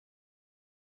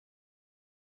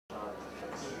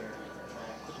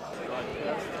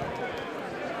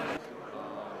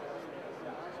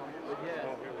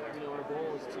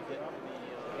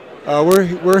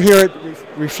We're here at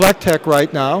Reflectech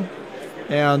right now,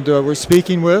 and we're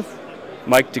speaking with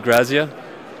Mike DeGrazia.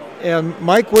 And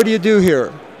Mike, what do you do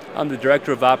here? I'm the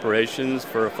Director of Operations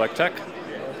for Reflectech.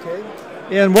 Okay.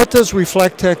 And what does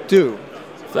Reflectech do?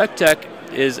 Reflectech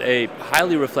is a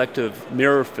highly reflective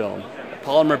mirror film, a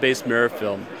polymer-based mirror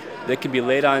film that can be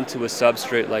laid onto a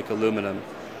substrate like aluminum,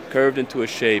 curved into a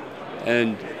shape,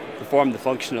 and perform the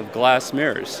function of glass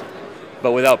mirrors,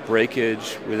 but without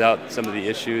breakage, without some of the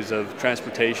issues of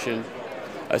transportation.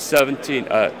 A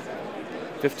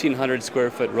 1,500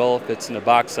 square foot roll fits in a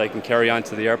box I can carry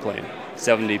onto the airplane,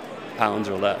 70 pounds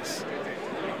or less.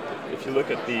 If you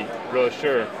look at the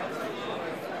brochure,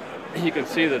 you can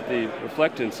see that the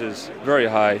reflectance is very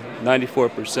high,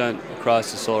 94% across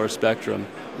the solar spectrum.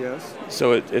 Yes.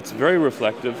 So it's very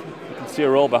reflective. You can see a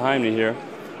roll behind me here.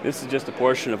 This is just a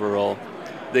portion of a roll.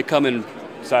 They come in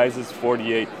sizes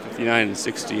 48, 59, and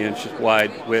 60 inch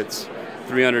wide widths,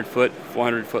 300 foot,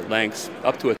 400 foot lengths,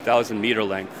 up to 1,000 meter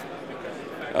length.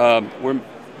 We're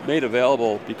made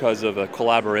available because of a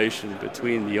collaboration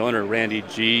between the owner, Randy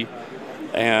G.,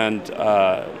 and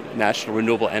National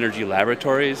Renewable Energy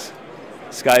Laboratories.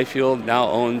 Skyfield now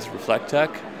owns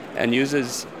Reflectech and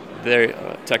uses their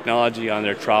technology on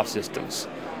their trough systems.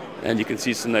 And you can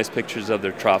see some nice pictures of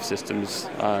their trough systems.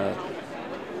 I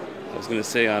was going to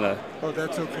say on a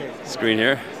that's okay. Screen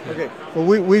here. Okay. Well,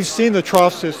 we've seen the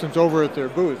trough systems over at their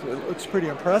booth. It looks pretty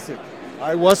impressive.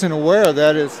 I wasn't aware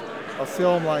that is a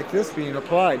film like this being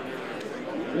applied.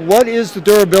 What is the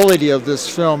durability of this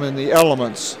film in the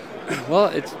elements? Well,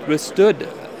 it's withstood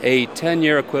a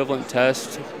 10-year equivalent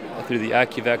test through the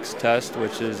AVING test,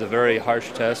 which is a very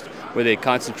harsh test where they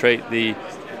concentrate the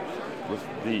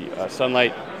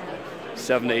sunlight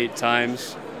 7 to 8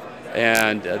 times,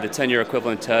 and the 10-year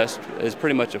equivalent test is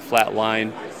pretty much a flat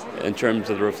line in terms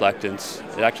of the reflectance.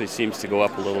 It actually seems to go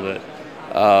up a little bit.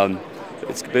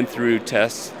 It's been through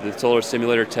tests, the solar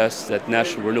simulator tests at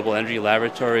National Renewable Energy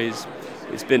Laboratories.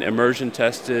 It's been immersion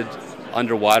tested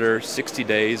underwater 60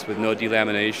 days with no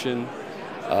delamination.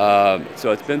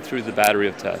 So it's been through the battery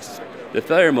of tests. The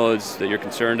failure modes that you're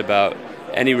concerned about,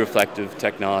 any reflective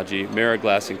technology, mirror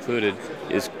glass included,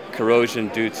 is corrosion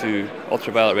due to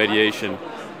ultraviolet radiation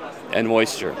and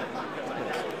moisture,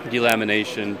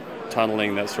 delamination,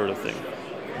 tunneling, that sort of thing.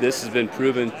 This has been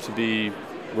proven to be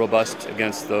robust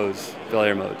against those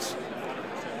failure modes.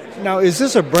 Now, is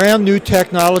this a brand new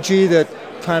technology that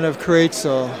kind of creates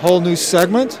a whole new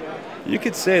segment? You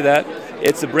could say that.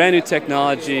 It's a brand new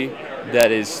technology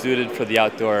that is suited for the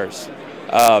outdoors.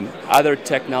 Other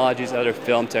technologies, other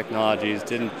film technologies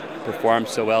didn't perform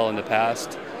so well in the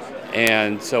past,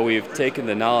 and so we've taken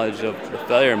the knowledge of the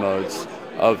failure modes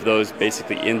of those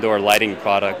basically indoor lighting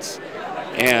products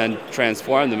and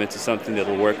transformed them into something that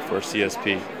will work for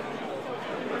CSP.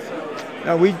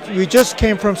 Now, we just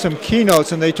came from some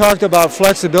keynotes, and they talked about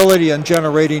flexibility and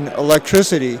generating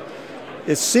electricity.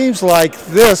 It seems like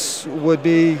this would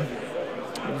be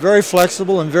very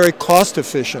flexible and very cost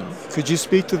efficient. Could you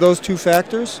speak to those two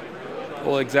factors?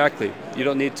 Well, exactly. You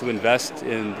don't need to invest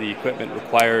in the equipment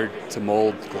required to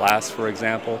mold glass, for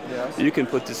example. Yes. You can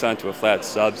put this onto a flat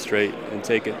substrate and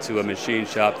take it to a machine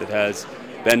shop that has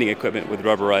bending equipment with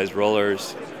rubberized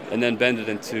rollers, and then bend it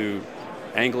into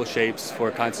angle shapes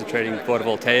for concentrating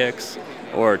photovoltaics,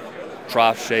 or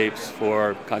trough shapes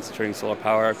for concentrating solar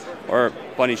power, or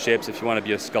funny shapes if you want to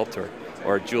be a sculptor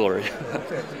or jewelry.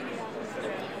 Okay.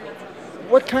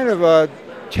 What kind of a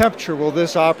temperature will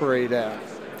this operate at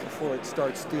before it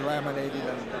starts delaminating?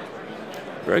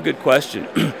 Very good question.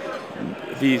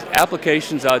 These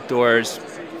applications outdoors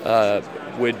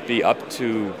would be up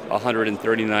to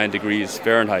 139 degrees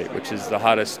Fahrenheit, which is the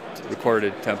hottest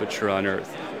recorded temperature on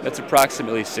Earth. That's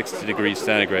approximately 60 degrees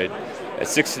centigrade. At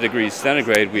 60 degrees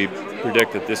centigrade, we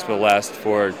predict that this will last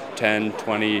for 10,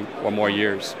 20 or more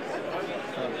years.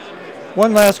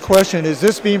 One last question, is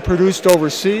this being produced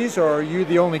overseas, or are you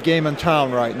the only game in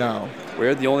town right now?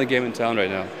 We're the only game in town right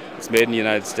now. It's made in the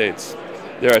United States.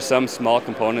 There are some small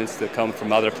components that come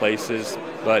from other places,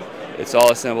 but it's all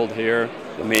assembled here.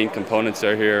 The main components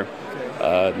are here.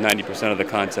 90% of the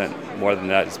content, more than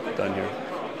that, is done here.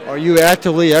 Are you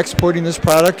actively exporting this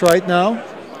product right now?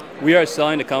 We are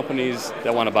selling to companies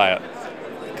that want to buy it.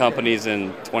 Companies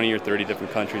in 20 or 30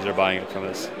 different countries are buying it from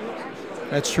us.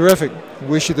 That's terrific.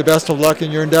 Wish you the best of luck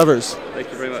in your endeavors.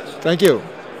 Thank you very much. Thank you.